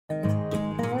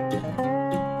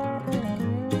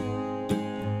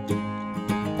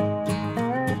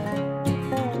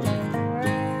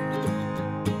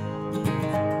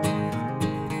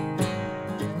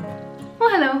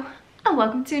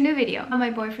welcome to a new video.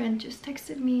 My boyfriend just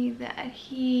texted me that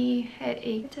he had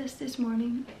a test this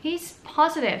morning. He's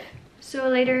positive. So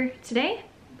later today,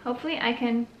 hopefully I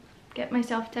can get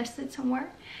myself tested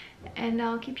somewhere and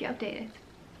I'll keep you updated.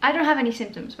 I don't have any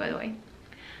symptoms, by the way.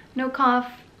 No cough,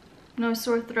 no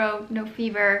sore throat, no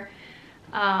fever.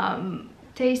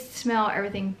 Taste, smell,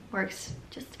 everything works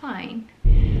just fine.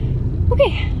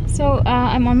 Okay, so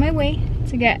I'm on my way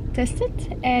to get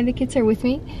tested and the kids are with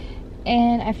me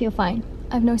and I feel fine.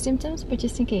 I have no symptoms, but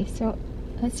just in case. So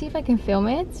let's see if I can film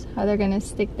it, how they're gonna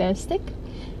stick the stick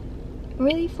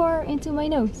really far into my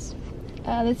nose.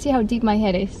 Let's see how deep my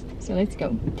head is. So let's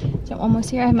go. So I'm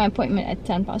almost here. I have my appointment at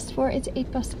 4:10. It's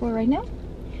 4:08 right now.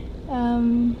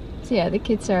 So yeah, the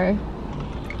kids are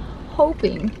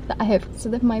hoping that I have, so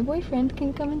that my boyfriend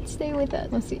can come and stay with us.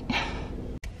 We'll see.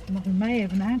 Mag u mij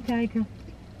even aankijken?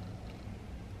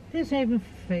 Het is even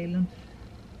vervelend.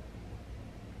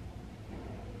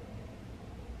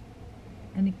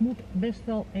 En ik moet best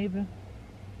wel even...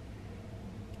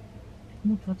 Ik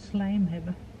moet wat slijm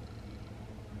hebben.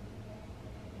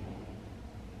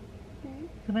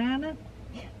 Tranen?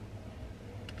 Ja.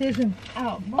 Het is een...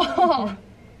 Oh,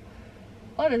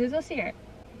 dat is wel zeer.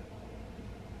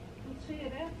 Wat zie je,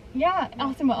 hè? Ja,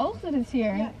 achter mijn oog dat het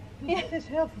zeer. Ja. Het is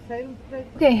heel vervelend.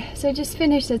 Okay, so I just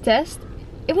finished the test.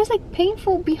 It was like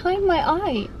painful behind my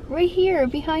eye. Right here,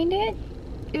 behind it.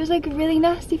 It was like a really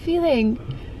nasty feeling.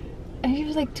 And it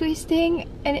was like twisting.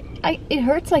 And it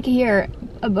hurts like here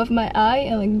above my eye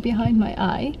and like behind my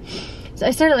eye. So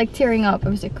I started like tearing up. I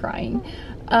was like crying.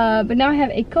 But now I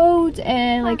have a code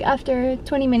and like after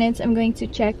 20 minutes I'm going to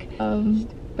check.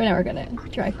 But now we're gonna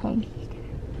drive home.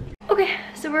 Okay,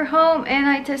 so we're home and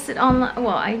I tested online.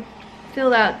 Well, I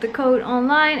filled out the code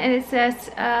online and it says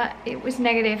it was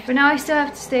negative, but now I still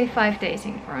have to stay 5 days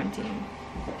in quarantine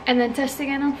and then test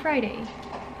again on Friday,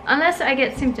 unless I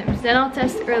get symptoms. Then I'll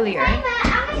test earlier.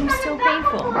 It's so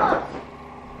painful.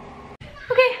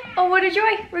 Okay, oh what a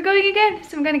joy, we're going again.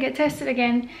 So I'm gonna get tested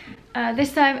again.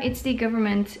 This time it's the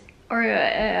government or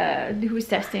who's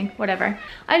testing, whatever.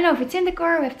 I don't know if it's in the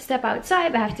car. We have to step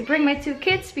outside. I have to bring my 2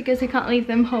 kids because I can't leave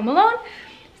them home alone.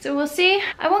 So we'll see.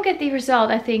 I won't get the result,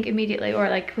 I think, immediately or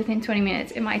like within 20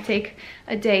 minutes. It might take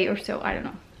a day or so. I don't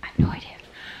know. I have no idea.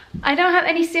 I don't have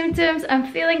any symptoms. I'm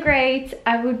feeling great.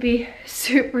 I would be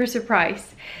super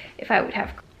surprised if I would have,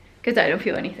 because I don't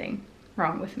feel anything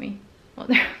wrong with me. Well,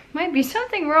 there might be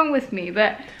something wrong with me,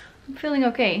 but I'm feeling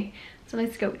okay. So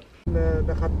let's go.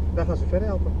 Daar gaan ze verder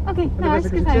helpen. Oké, nou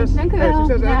hartstikke fijn. Dank u wel.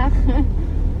 Dag.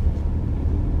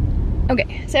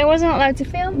 Okay, so I wasn't allowed to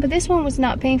film, but this one was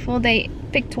not painful. They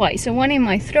picked twice, so one in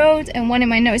my throat and one in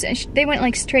my nose, and they went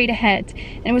like straight ahead,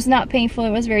 and it was not painful.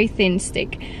 It was very thin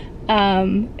stick.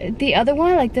 The other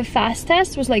one, like the fast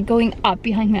test, was like going up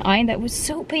behind my eye, and that was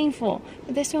so painful.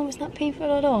 But this one was not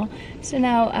painful at all. So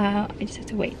now I just have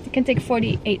to wait. It can take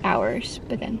 48 hours,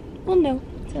 but then we'll know.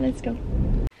 So let's go.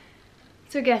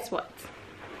 So guess what?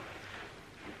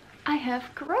 I have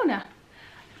corona,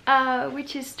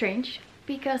 which is strange.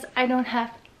 Because I don't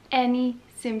have any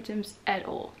symptoms at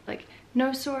all. Like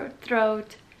no sore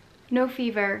throat, no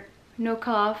fever, no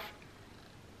cough,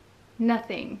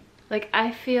 nothing. Like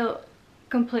I feel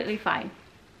completely fine.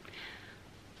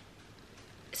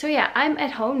 So yeah, I'm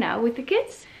at home now with the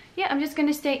kids. Yeah, I'm just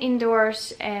gonna stay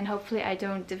indoors and hopefully I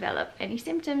don't develop any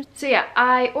symptoms. So yeah,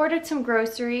 I ordered some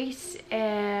groceries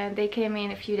and they came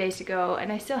in a few days ago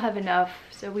and I still have enough,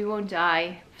 so we won't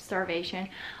die of starvation.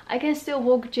 I can still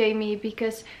walk Jamie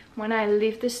because when I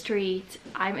leave the street,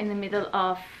 I'm in the middle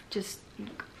of just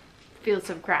fields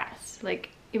of grass. Like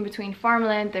in between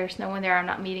farmland, there's no one there, I'm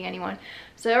not meeting anyone.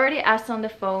 So I already asked on the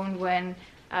phone when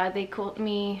they called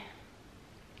me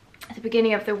at the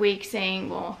beginning of the week saying,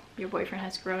 well, your boyfriend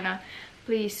has corona,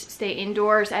 please stay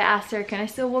indoors. I asked her, can I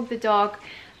still walk the dog?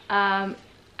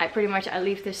 I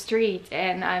leave the street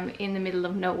and I'm in the middle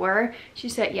of nowhere. She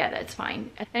said, yeah, that's fine.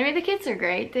 Anyway, the kids are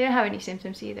great. They don't have any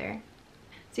symptoms either.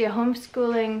 So yeah,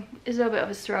 homeschooling is a little bit of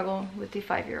a struggle with the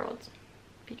 5-year-old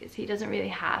because he doesn't really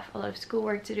have a lot of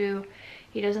schoolwork to do.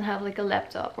 He doesn't have like a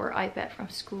laptop or iPad from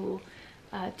school.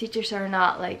 Teachers are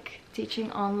not like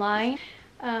teaching online.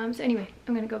 So anyway,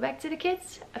 I'm gonna go back to the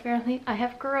kids. Apparently I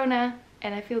have corona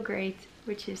and I feel great,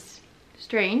 which is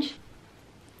strange.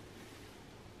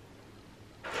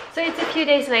 So it's a few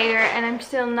days later and I'm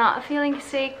still not feeling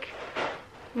sick.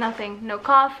 Nothing, no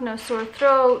cough, no sore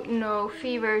throat, no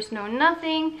fevers, no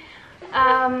nothing.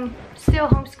 Still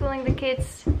homeschooling the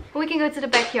kids. We can go to the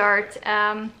backyard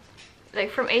like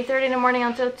from 8:30 in the morning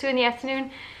until 2 in the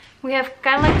afternoon. We have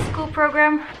kind of like a school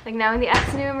program. Like now in the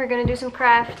afternoon we're gonna do some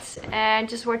crafts and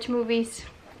just watch movies,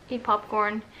 eat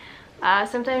popcorn.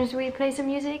 Sometimes we play some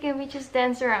music and we just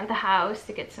dance around the house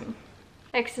to get some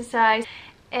exercise,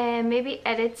 and maybe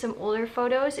edit some older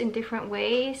photos in different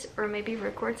ways, or maybe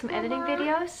record some editing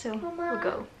videos. So we'll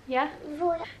go. Yeah.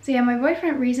 So yeah, my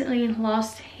boyfriend recently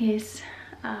lost his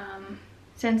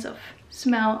sense of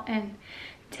smell and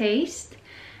taste,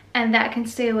 and that can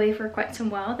stay away for quite some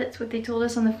while. That's what they told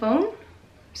us on the phone.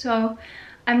 So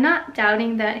I'm not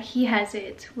doubting that he has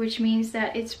it, which means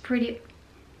that it's pretty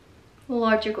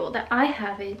logical that I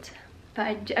have it,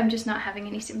 but I'm just not having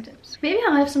any symptoms. Maybe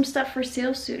I'll have some stuff for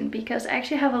sale soon, because I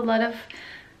actually have a lot of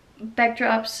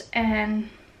backdrops and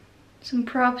some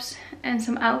props and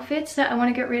some outfits that I want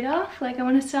to get rid of. Like, I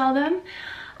want to sell them.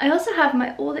 I also have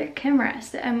my older cameras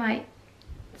that I might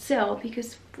sell,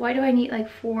 because why do I need like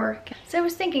 4? So I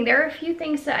was thinking there are a few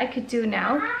things that I could do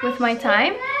now with my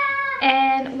time,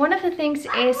 and one of the things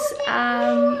is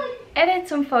edit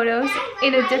some photos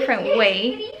in a different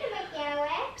way.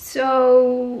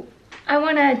 So I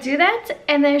want to do that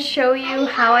and then show you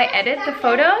how I edit the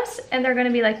photos, and they're going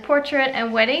to be like portrait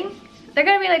and wedding. They're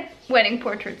going to be like wedding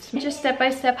portraits, just step by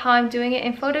step how I'm doing it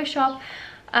in Photoshop.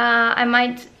 I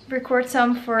might record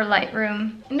some for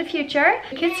Lightroom in the future.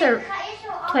 The kids are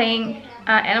playing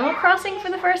Animal Crossing for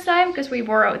the first time, because we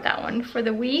borrowed that one for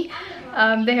the Wii.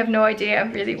 They have no idea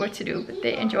really what to do, but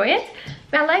they enjoy it.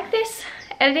 But I like this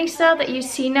editing style that you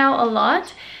see now a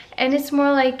lot, and it's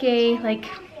more like a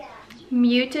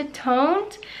muted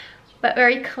toned but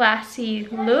very classy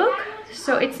look.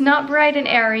 So it's not bright and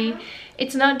airy,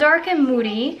 it's not dark and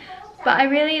moody, but I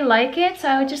really like it. So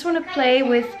I just want to play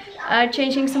with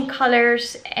changing some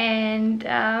colors and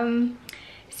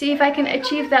see if I can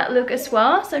achieve that look as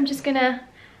well. So I'm just gonna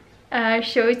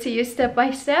show it to you step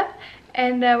by step,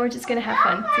 and we're just gonna have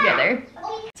fun together.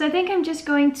 So I think I'm just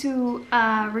going to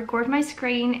record my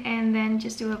screen and then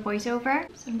just do a voiceover.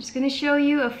 So I'm just gonna show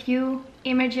you a few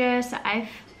images that I've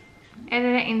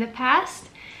edited in the past,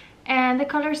 and the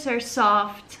colors are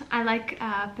soft. I like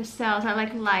pastels. I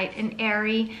like light and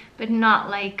airy, but not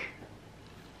like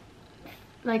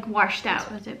washed out.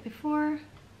 This was it before,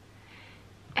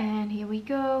 and here we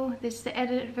go. This is the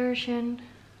edited version,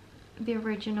 the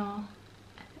original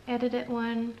edited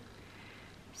one.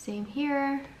 Same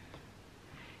here.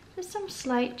 Just some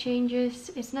slight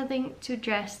changes. It's nothing too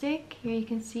drastic. Here you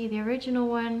can see the original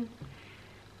one,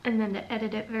 and then the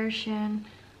edited version.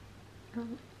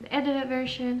 The edited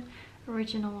version,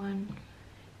 original one,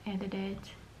 edited.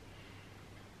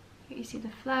 Here you see the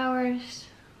flowers.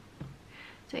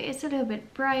 So it's a little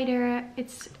bit brighter.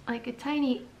 It's like a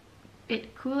tiny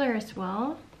bit cooler as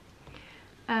well.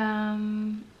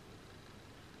 And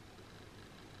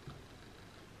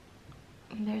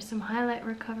there's some highlight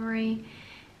recovery.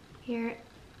 Here,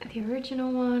 the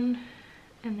original one,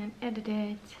 and then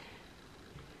edited,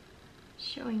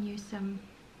 showing you some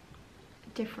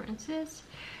differences.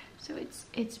 So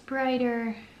it's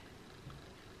brighter.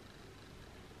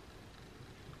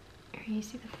 Here you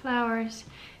see the flowers.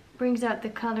 Brings out the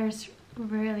colors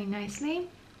really nicely.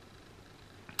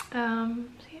 So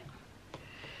yeah,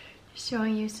 just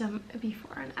showing you some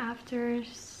before and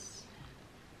afters.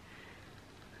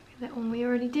 That one we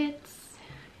already did.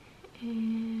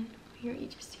 And here you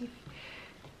just see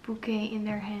bouquet in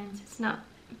their hands. It's not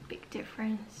a big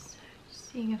difference.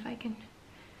 Just seeing if I can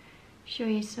show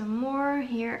you some more.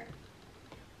 Here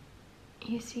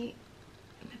you see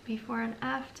the before and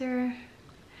after.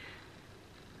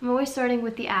 I'm always starting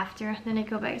with the after, then I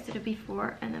go back to the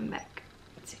before and then back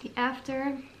to the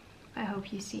after. I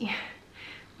hope you see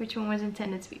which one was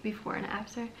intended to be before and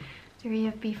after. So here you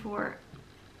have before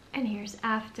and here's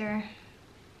after.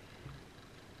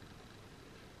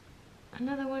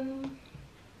 Another one.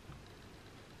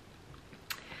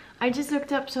 I just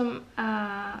looked up some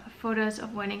photos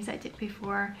of weddings I did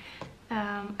before.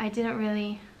 I didn't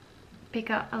really pick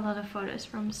up a lot of photos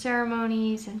from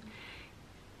ceremonies and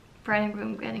bride and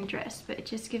groom getting dressed, but it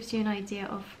just gives you an idea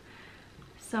of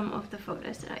some of the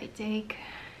photos that I take.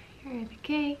 Here the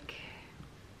cake.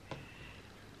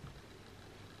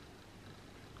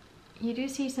 You do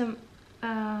see some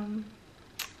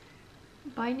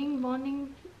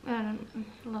bonding, I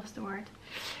lost the word,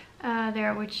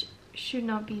 there, which should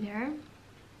not be there.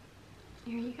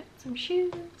 Here you got some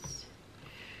shoes,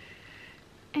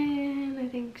 and I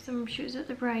think some shoes of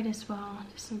the bride as well,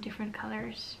 just some different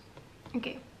colors.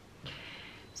 Okay,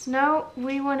 so now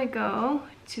we want to go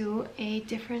to a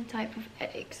different type of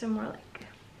edit, some more like,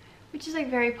 which is like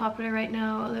very popular right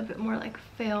now, a little bit more like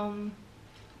film,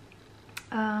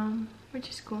 which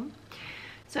is cool.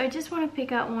 So I just want to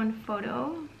pick out one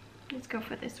photo. Let's go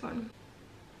for this one.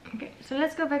 Okay, so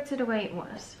let's go back to the way it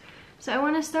was. So I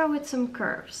want to start with some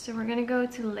curves. So we're going to go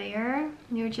to layer,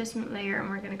 new adjustment layer,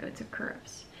 and we're going to go to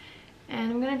curves.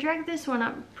 And I'm going to drag this one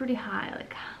up pretty high,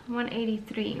 like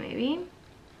 183 maybe.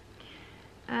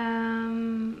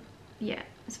 Yeah,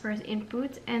 as far as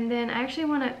input. And then I actually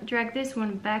want to drag this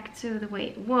one back to the way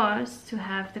it was to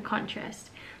have the contrast.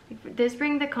 Like this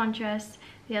brings the contrast,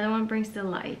 the other one brings the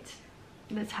light.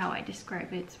 That's how I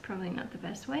describe it. It's probably not the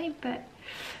best way, but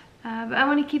I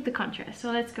want to keep the contrast.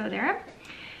 So let's go there.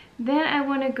 Then I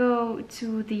want to go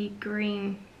to the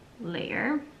green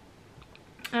layer.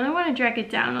 And I want to drag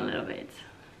it down a little bit.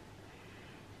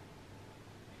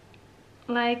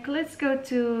 Like, let's go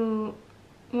to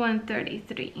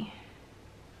 133.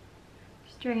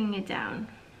 Just dragging it down.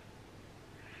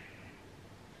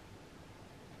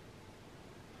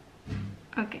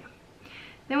 Okay.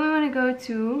 Then we want to go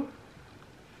to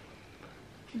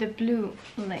the blue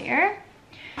layer.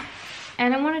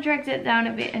 And I want to drag that down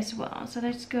a bit as well. So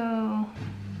let's go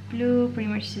blue, pretty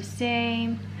much the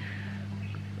same.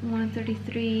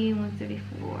 133,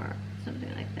 134,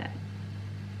 something like that.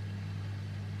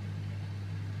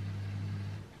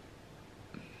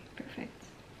 Perfect.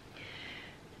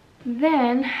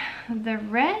 Then the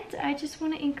red, I just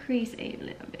want to increase a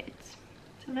little bit.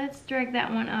 So let's drag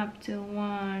that one up to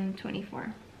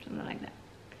 124, something like that.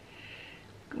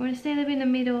 I want to stay a little bit in the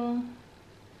middle.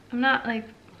 I'm not like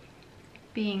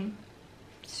being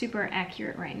super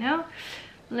accurate right now.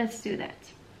 Let's do that.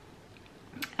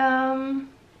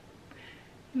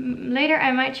 Later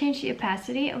I might change the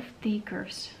opacity of the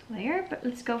curves layer, but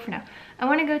let's go for now. I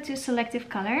want to go to selective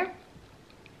color,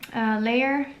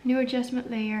 layer, new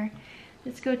adjustment layer.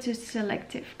 Let's go to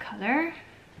selective color.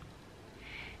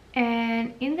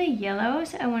 And in the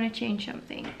yellows I want to change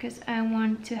something because I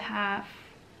want to have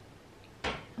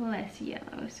less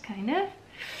yellows, kind of.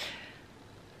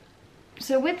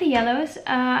 So with the yellows,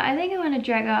 I think I want to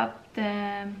drag up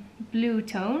the blue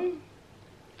tone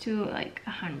to like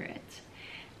 100.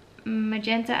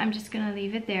 Magenta, I'm just gonna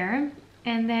leave it there.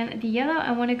 And then the yellow,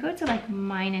 I want to go to like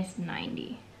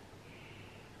 -90.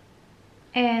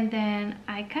 And then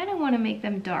I kind of want to make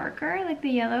them darker, like the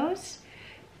yellows.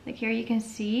 Like here you can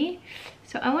see.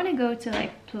 So I want to go to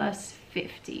like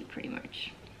 +50 pretty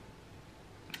much.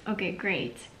 Okay,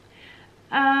 great.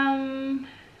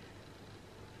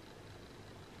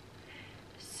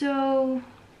 So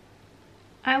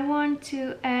I want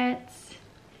to add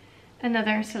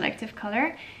another selective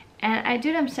color, and I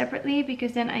do them separately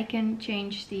because then I can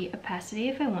change the opacity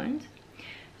if I want.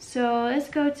 So let's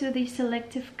go to the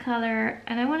selective color,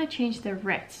 and I want to change the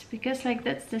reds because like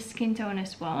that's the skin tone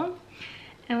as well,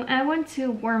 and I want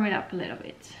to warm it up a little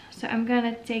bit. So I'm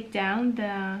gonna take down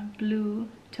the blue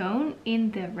tone in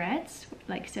the reds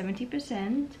like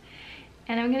 70%,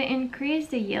 and I'm gonna increase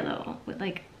the yellow with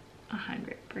like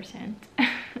 100%.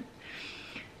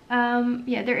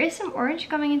 Yeah, there is some orange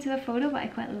coming into the photo, but I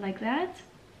quite like that.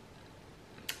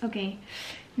 Okay,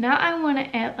 now I want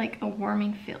to add like a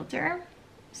warming filter.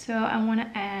 So I want to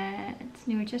add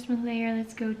new adjustment layer.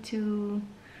 Let's go to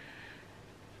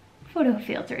photo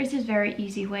filter. It's just a very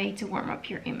easy way to warm up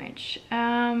your image.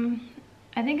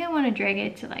 I think I want to drag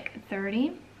it to like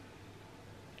 30.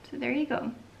 So there you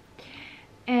go.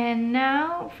 And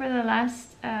now for the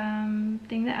last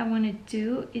thing that I want to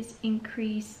do is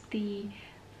increase the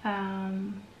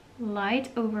light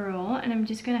overall, and I'm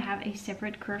just gonna have a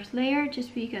separate curves layer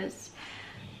just because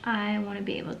I want to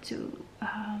be able to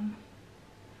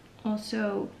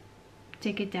also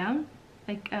take it down,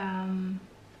 like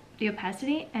the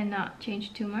opacity, and not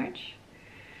change too much.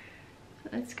 So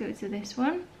let's go to this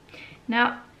one.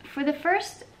 Now for the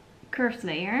first curves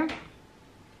layer,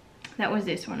 that was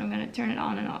this one. I'm gonna turn it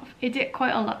on and off. It did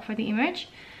quite a lot for the image,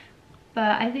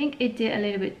 but I think it did a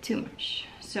little bit too much.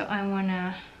 So I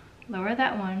wanna lower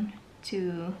that one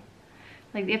to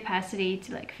like the opacity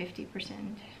to like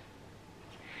 50%.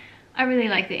 I really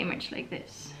like the image like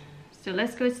this. So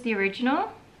let's go to the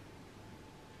original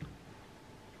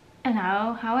and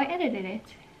how I edited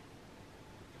it.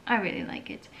 I really like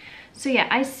it. So yeah,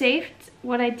 I saved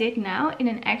what I did now in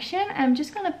an action. I'm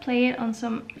just gonna play it on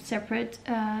some separate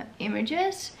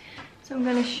images. So I'm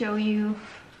gonna show you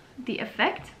the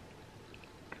effect.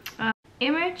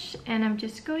 Image, and I'm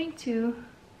just going to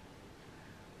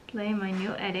play my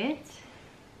new edit.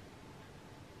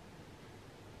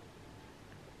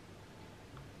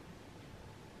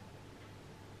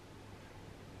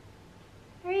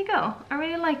 There you go. I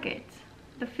really like it.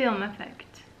 The film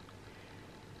effect.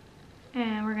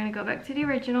 And we're gonna go back to the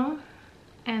original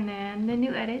and then the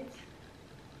new edit.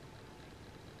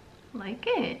 Like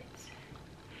it.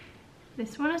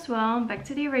 This one as well, back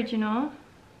to the original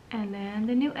and then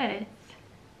the new edit.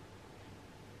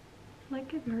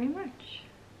 like it very much.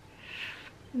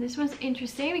 And this one's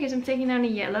interesting because I'm taking down the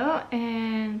yellow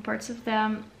and parts of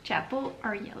the chapel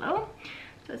are yellow.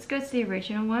 So let's go to the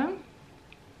original one.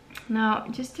 Now,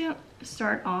 just to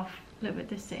start off a little bit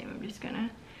the same, I'm just gonna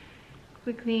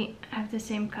quickly have the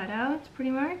same cutout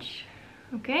pretty much.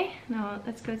 Okay, now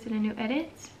let's go to the new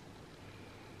edit.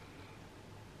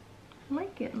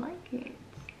 Like it.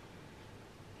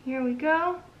 Here we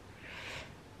go.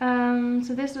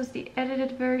 So this was the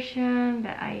edited version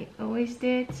that I always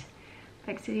did.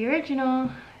 Back to the original.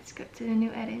 Let's go to the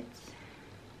new edits.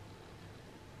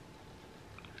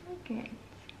 Okay.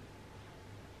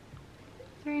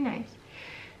 Very nice.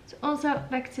 So also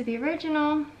back to the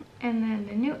original and then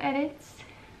the new edits.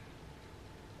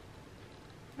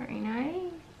 Very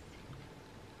nice.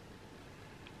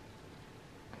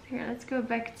 So here, let's go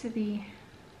back to the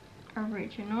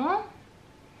original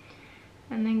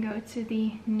and then go to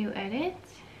the new edit.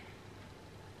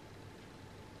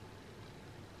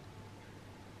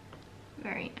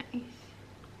 Very nice.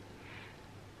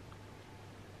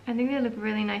 I think they look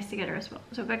really nice together as well.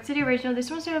 So back to the original. This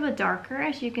one's a little bit darker,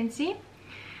 as you can see.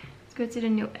 Let's go to the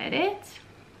new edit.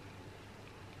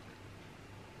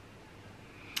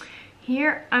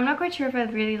 Here, I'm not quite sure if I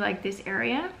really like this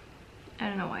area. I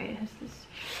don't know why it has this.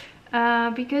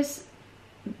 Because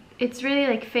it's really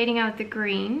like fading out the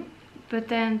green, but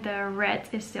then the red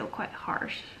is still quite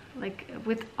harsh. Like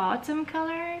with autumn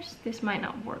colors, this might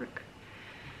not work.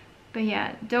 But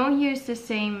yeah, don't use the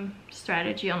same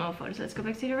strategy on all photos. Let's go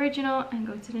back to the original and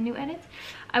go to the new edit.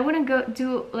 I wouldn't go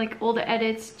do like all the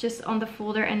edits just on the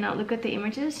folder and not look at the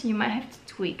images. You might have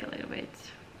to tweak a little bit,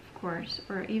 of course,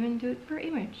 or even do it per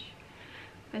image.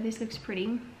 But this looks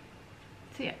pretty.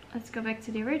 So yeah, let's go back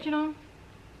to the original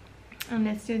and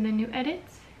let's do the new edit.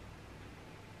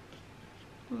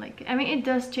 Like, I mean, it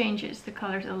does changes the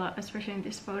colors a lot, especially in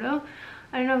this photo.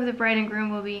 I don't know if the bride and groom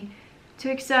will be too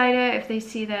excited if they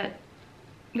see that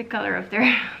the color of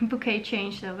their bouquet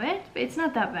changed a bit, but it's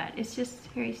not that bad. It's just,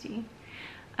 here you see,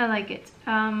 I like it.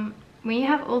 When you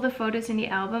have all the photos in the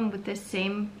album with the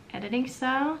same editing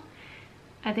style,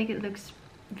 I think it looks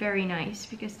very nice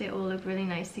because they all look really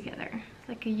nice together. It's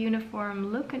like a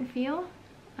uniform look and feel.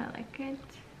 I like it.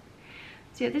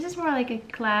 So yeah, this is more like a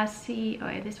classy, oh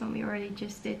yeah, this one we already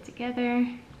just did together.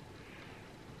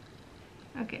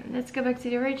 Okay, let's go back to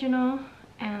the original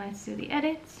and let's do the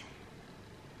edit.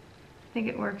 I think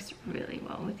it works really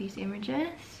well with these images.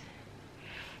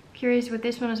 Curious with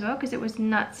this one as well because it was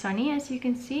not sunny, as you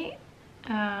can see.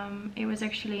 It was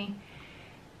actually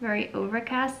very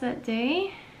overcast that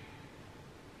day.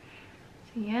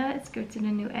 So yeah, let's go to the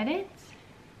new edit.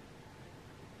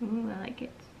 Ooh, I like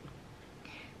it.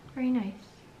 Very nice.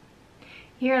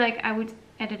 Here, like, I would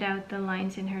edit out the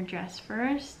lines in her dress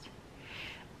first.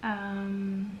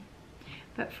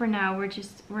 But for now,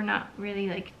 we're not really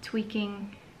like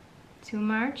tweaking too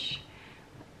much.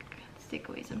 Let's take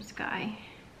away some sky.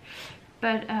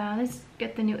 But let's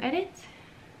get the new edit.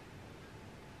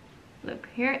 Look,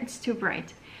 here it's too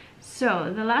bright.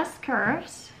 So the last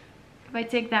curves, if I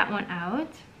take that one out,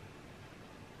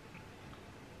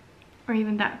 or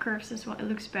even that curves as well, it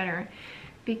looks better.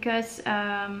 Because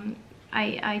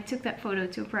I took that photo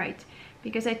too bright.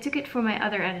 Because I took it for my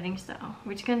other editing style,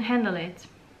 which can handle it.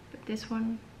 But this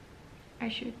one, I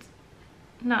should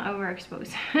not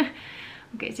overexpose.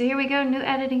 Okay, so here we go, new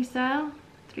editing style.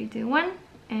 3, 2, 1,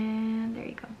 and there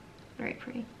you go. Very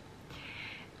pretty.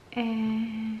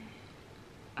 And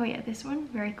oh yeah, this one,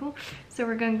 very cool. So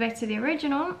we're going back to the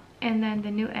original and then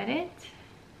the new edit.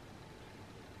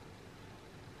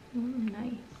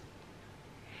 Nice.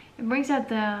 It brings out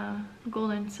the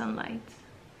golden sunlight.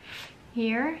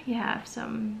 Here you have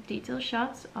some detail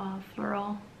shots of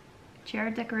floral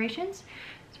chair decorations.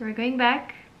 So we're going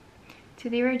back to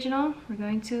the original, we're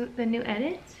going to the new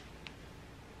edit,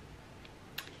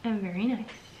 and very nice.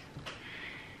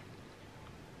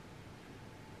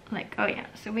 Like, oh yeah,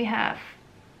 so we have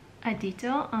a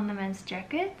detail on the men's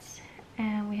jackets,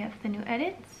 and we have the new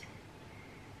edits.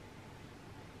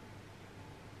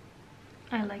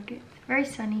 I like it. Very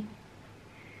sunny,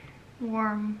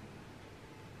 warm.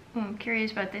 I'm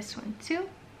curious about this one too.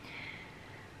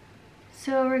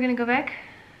 So we're gonna go back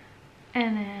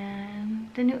and then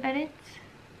the new edit.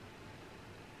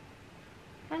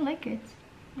 I like it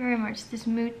very much. This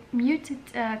muted.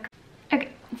 Okay,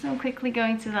 so I'm quickly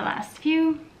going to the last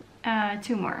few.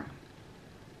 2 more.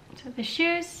 So the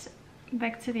shoes,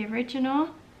 back to the original.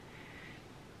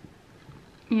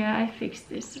 Yeah, I fixed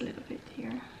this a little bit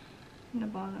here in the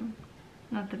bottom.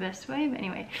 Not the best way, but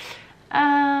anyway.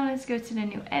 Let's go to the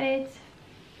new edit.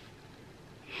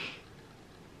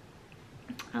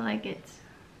 I like it.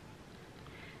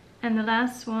 And the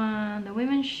last one, the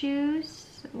women's shoes.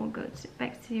 We'll go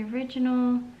back to the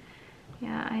original.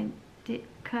 Yeah, I did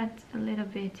cut a little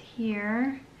bit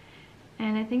here.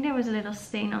 And I think there was a little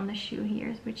stain on the shoe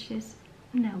here, which is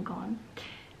now gone.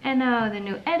 And now the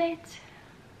new edit.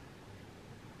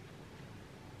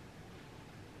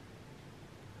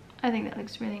 I think that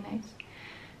looks really nice.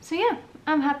 So yeah,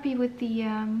 I'm happy with the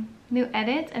new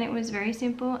edit, and it was very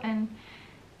simple and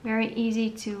very easy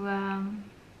to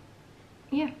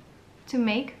to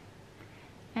make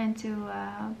and to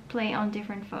play on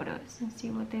different photos and see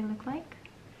what they look like.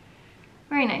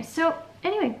 Very nice. So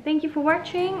anyway, thank you for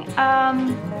watching, and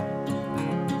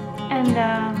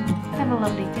have a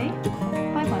lovely day.